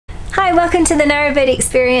Hi, welcome to the Narrowboat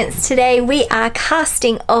experience. Today we are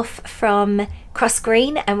casting off from Cross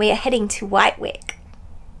Green and we are heading to Wightwick.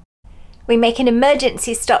 We make an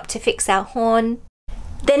emergency stop to fix our horn.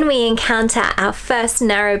 Then we encounter our first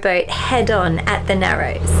narrowboat head-on at the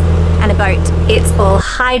Narrows. And a boat, it's all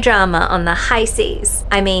high drama on the high seas.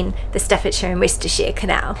 I mean, the Staffordshire and Worcestershire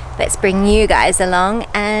canal. Let's bring you guys along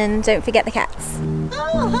and don't forget the cats.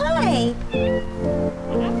 Oh, hi!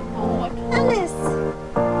 Alice!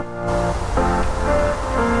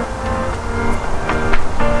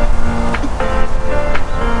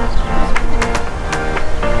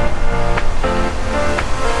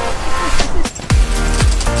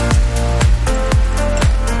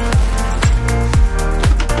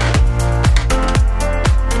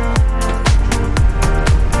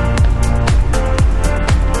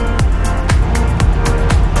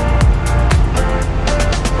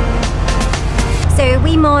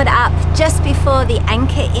 We moored up just before the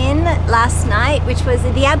anchor in last night, which was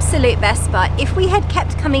the absolute best spot. If we had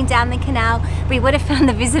kept coming down the canal, we would have found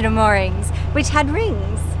the visitor moorings, which had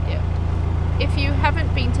rings. Yeah. If you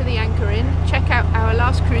haven't been to the anchor in, check out our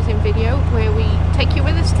last cruising video where we take you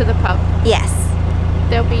with us to the pub. Yes.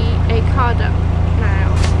 There'll be a card up now.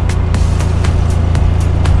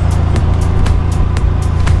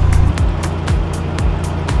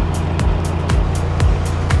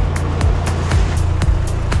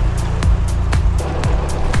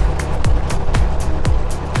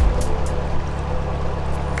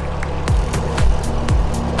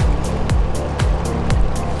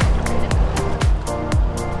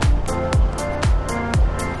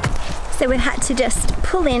 So we had to just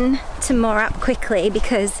pull in to moor up quickly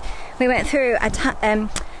because we went through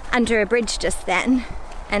under a bridge just then,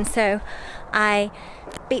 and so I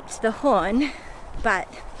beeped the horn, but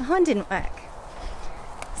the horn didn't work.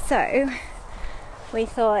 So we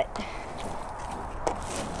thought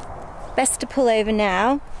best to pull over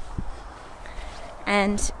now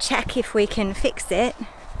and check if we can fix it,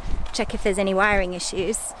 check if there's any wiring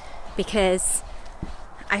issues, because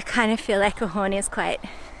I kind of feel like a horn is quite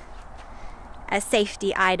a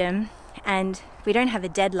safety item and we don't have a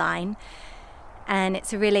deadline and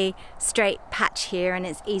it's a really straight patch here and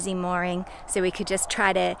it's easy mooring, so we could just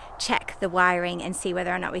try to check the wiring and see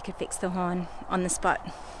whether or not we could fix the horn on the spot.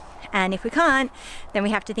 And if we can't, then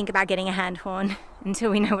we have to think about getting a hand horn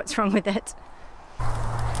until we know what's wrong with it.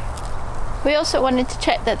 We also wanted to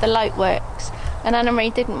check that the light works, and Anna Marie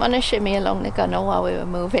didn't want to shimmy along the gunnel while we were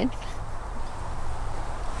moving.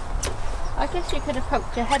 I guess you could have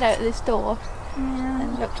poked your head out of this door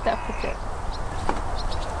and looked up at it.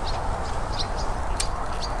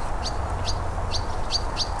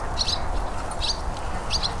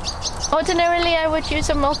 Ordinarily I would use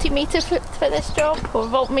a multimeter for this job, or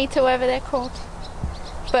voltmeter, whatever they're called.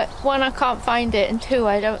 But one, I can't find it, and two,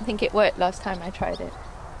 I don't think it worked last time I tried it.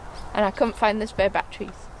 And I couldn't find the spare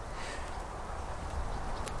batteries.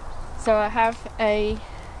 So I have an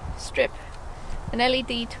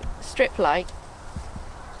LED strip light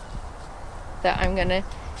that I'm going to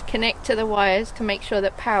connect to the wires to make sure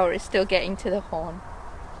that power is still getting to the horn.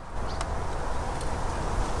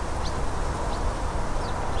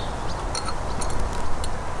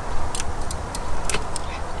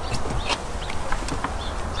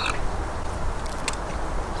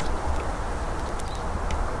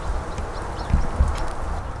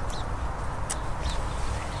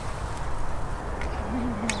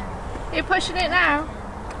 You're pushing it now?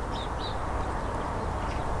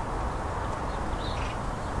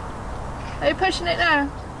 Are you pushing it now?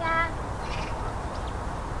 Yeah.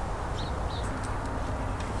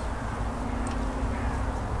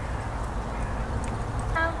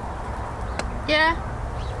 Oh. Yeah?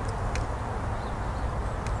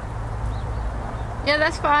 Yeah,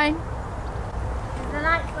 that's fine. Is the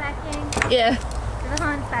lights working? Yeah. Is the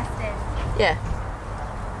horn busted? Yeah.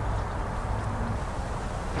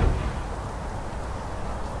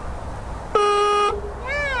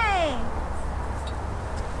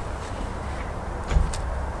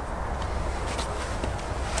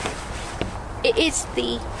 It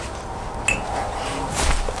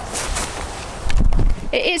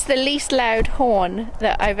is the least loud horn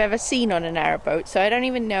that I've ever seen on a narrowboat, so I don't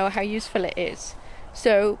even know how useful it is.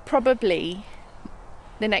 So probably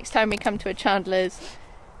the next time we come to a Chandler's,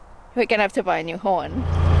 we're gonna have to buy a new horn.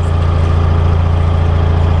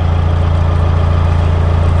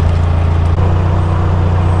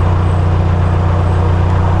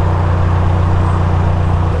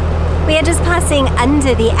 We are just passing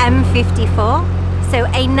under the M54, so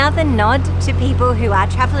another nod to people who are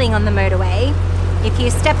travelling on the motorway. If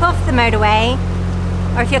you step off the motorway,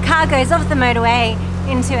 or if your car goes off the motorway,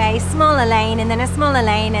 into a smaller lane and then a smaller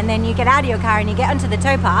lane, and then you get out of your car and you get onto the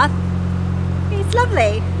towpath. It's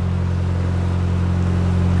lovely.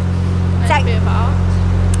 Nice bit of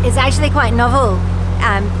art. It's actually quite novel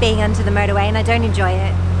being onto the motorway, and I don't enjoy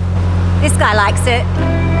it. This guy likes it.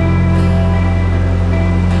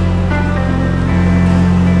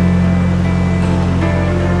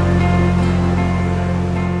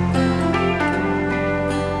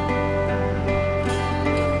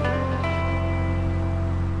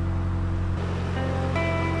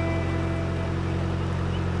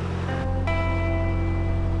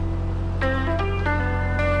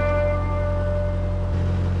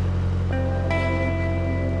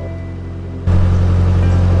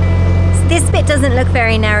 This bit doesn't look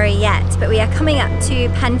very narrow yet, but we are coming up to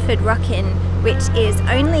Penford Rockin, which is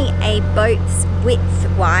only a boat's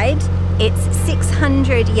width wide. It's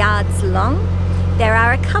 600 yards long. There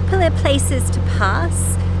are a couple of places to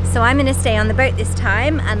pass, so I'm going to stay on the boat this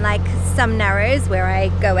time, unlike some narrows where I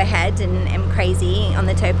go ahead and am crazy on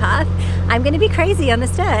the towpath. I'm going to be crazy on the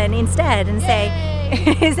stern instead and say,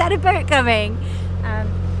 is that a boat coming?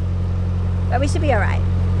 But we should be alright.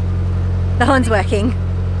 The horn's working.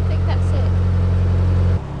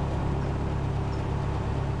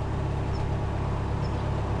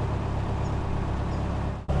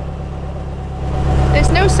 There's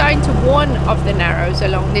no sign to warn of the narrows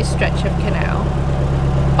along this stretch of canal.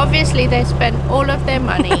 Obviously they spent all of their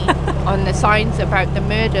money on the signs about the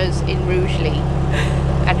murders in Rugeley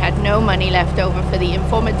and had no money left over for the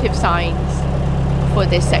informative signs for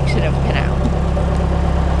this section of canal.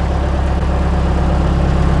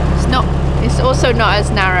 It's also not as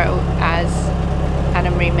narrow as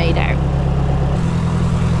Anna Marie made out.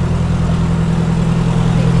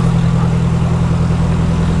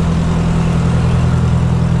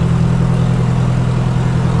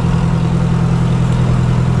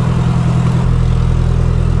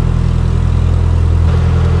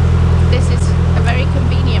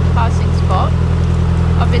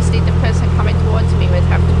 Obviously the person coming towards me would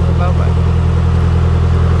have to move over.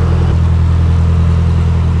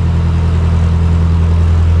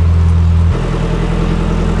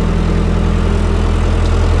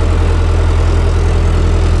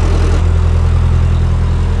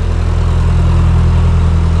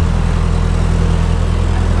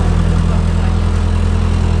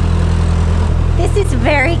 This is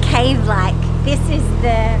very cave-like. This is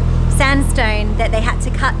the sandstone that they had to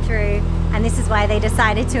cut through, and this is why they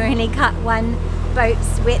decided to only cut one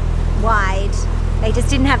boat's width wide. They just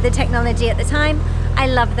didn't have the technology at the time. I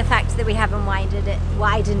love the fact that we haven't widened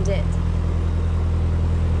it.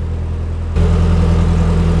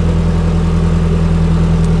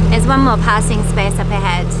 There's one more passing space up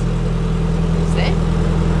ahead. Is there?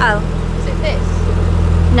 Oh. Is it this?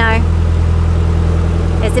 No.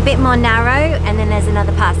 There's a bit more narrow, and then there's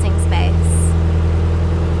another passing space.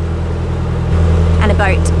 And a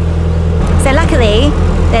boat. So luckily,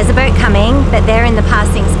 there's a boat coming, but they're in the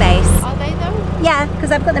passing space. Are they though? Yeah,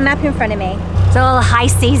 because I've got the map in front of me. It's all high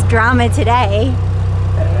seas drama today.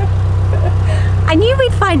 I knew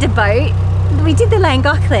we'd find a boat. We did the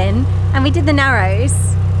Llangollen and we did the Narrows.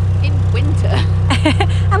 In winter.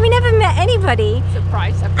 And we never met anybody.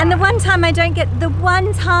 Surprise, surprise. And the one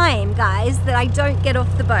time, guys, that I don't get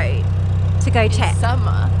off the boat to go check.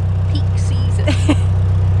 Summer, peak season.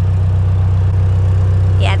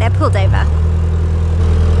 Yeah, they're pulled over.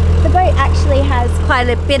 The boat actually has quite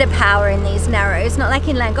a bit of power in these Narrows, not like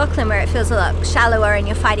in Llangollen where it feels a lot shallower and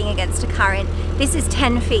you're fighting against a current. This is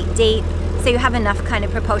 10 feet deep, so you have enough kind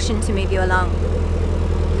of propulsion to move you along.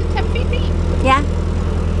 Is it 10 feet deep? Yeah.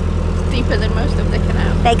 It's deeper than most of the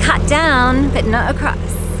canal. They cut down, but not across.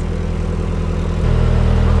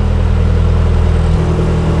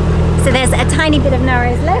 So there's a tiny bit of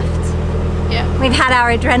Narrows left. Yeah. We've had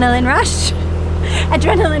our adrenaline rush.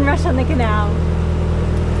 Adrenaline rush on the canal.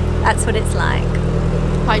 That's what it's like.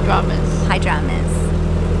 High dramas. High dramas.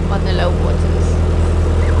 On the low waters.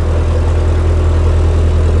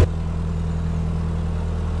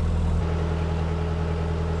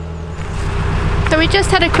 So we just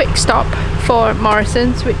had a quick stop for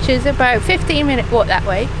Morrison's, which is about 15-minute walk that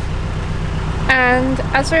way. And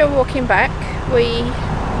as we were walking back, we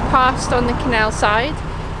passed on the canal side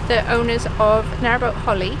the owners of Narrowboat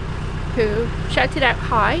Holly, who shouted out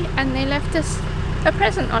hi, and they left us a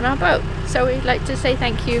present on our boat. So we'd like to say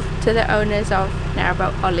thank you to the owners of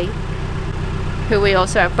Narrowboat Holly, who we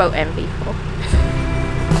also have boat envy for.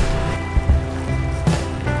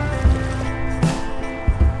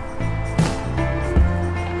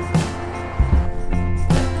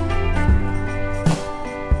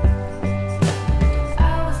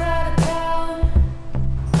 I was out of town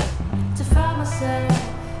to find myself.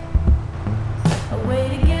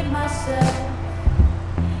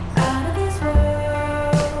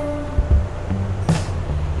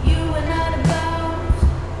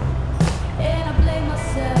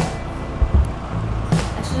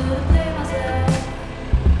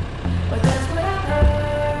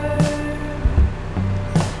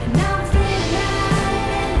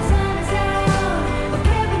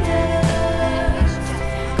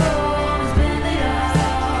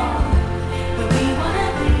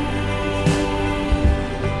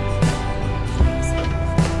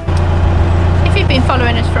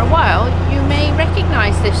 we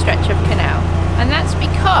recognise this stretch of canal, and that's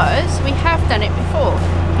because we have done it before,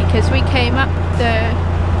 because we came up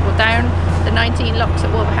down the 19 locks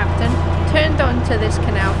at Wolverhampton, turned onto this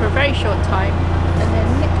canal for a very short time, and then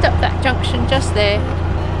nipped up that junction just there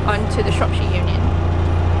onto the Shropshire Union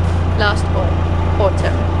last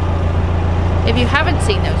autumn. If you haven't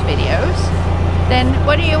seen those videos, then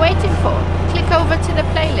what are you waiting for? Click over to the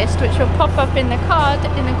playlist, which will pop up in the card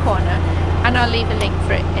in the corner, and I'll leave a link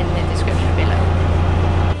for it in the description below.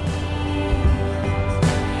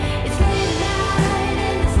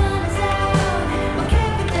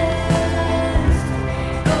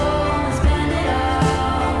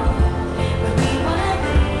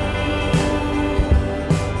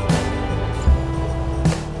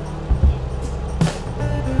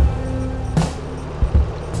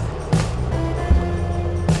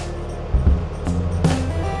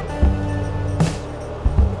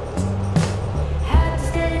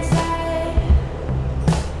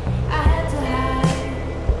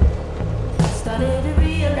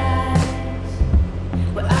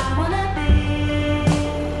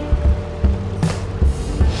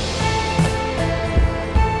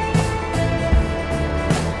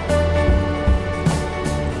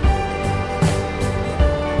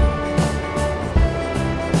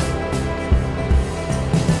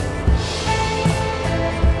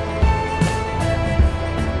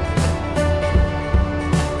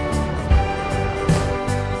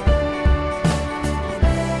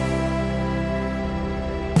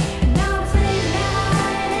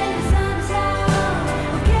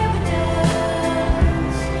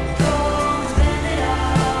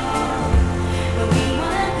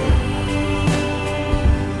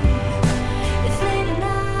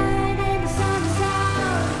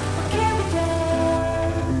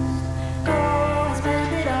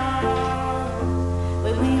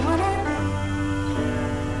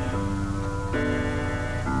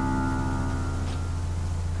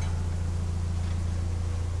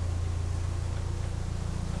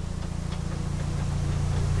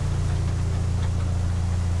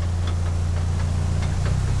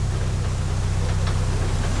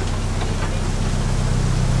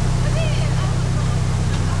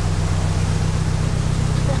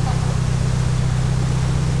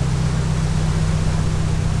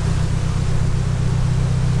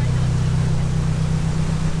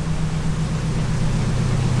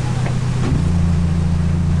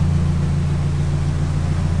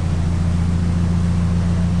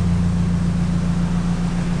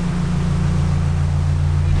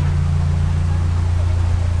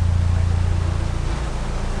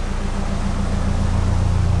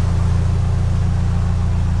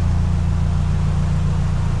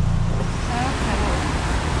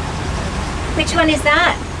 Which one is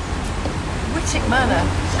that? Wightwick Manor.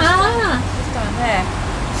 Just down there.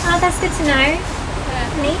 Oh, that's good to know.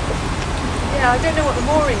 Yeah. Neat. Yeah, I don't know what the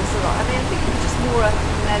moorings are like. I mean, I think you can just moor up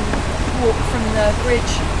and then walk from the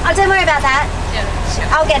bridge. Oh, don't worry about that. Yeah.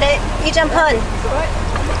 I'll get it. You jump on. It's all right.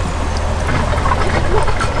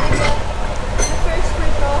 The first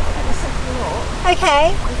bridge after the second lock.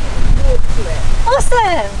 Okay. Walk to it.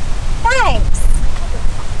 Awesome. Thanks.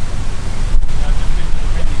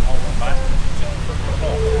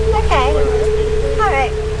 Okay.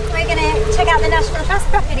 Alright. We're going to check out the National Trust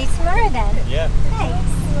property tomorrow then. Yeah. Thanks.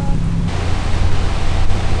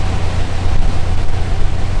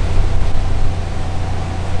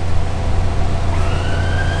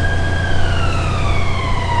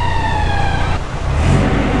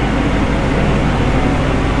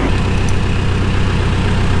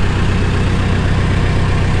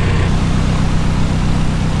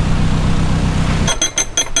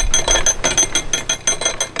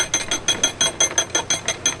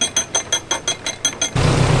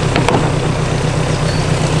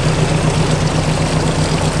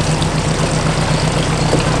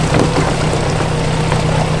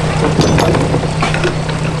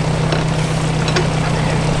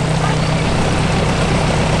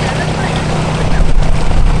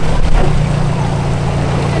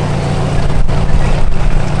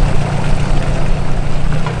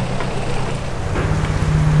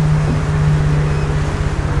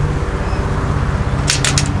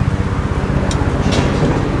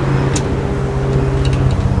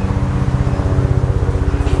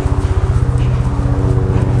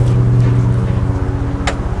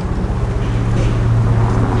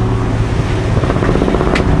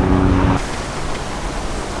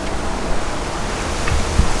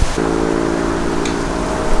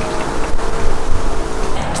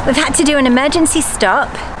 We've had to do an emergency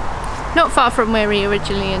stop. Not far from where we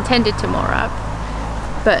originally intended to moor up,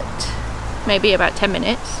 but maybe about 10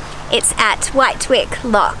 minutes. It's at Wightwick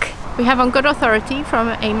Lock. We have on good authority from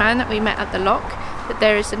a man that we met at the lock that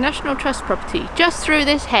there is a National Trust property just through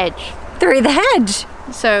this hedge. Through the hedge?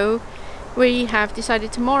 So we have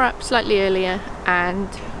decided to moor up slightly earlier and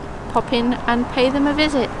pop in and pay them a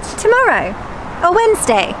visit. Tomorrow or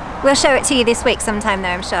Wednesday. We'll show it to you this week sometime though,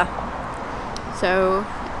 I'm sure. So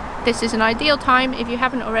this is an ideal time, if you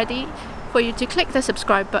haven't already, for you to click the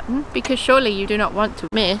subscribe button, because surely you do not want to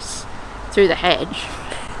miss Through the Hedge.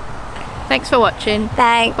 Thanks for watching.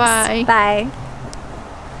 Thanks. Bye. Bye.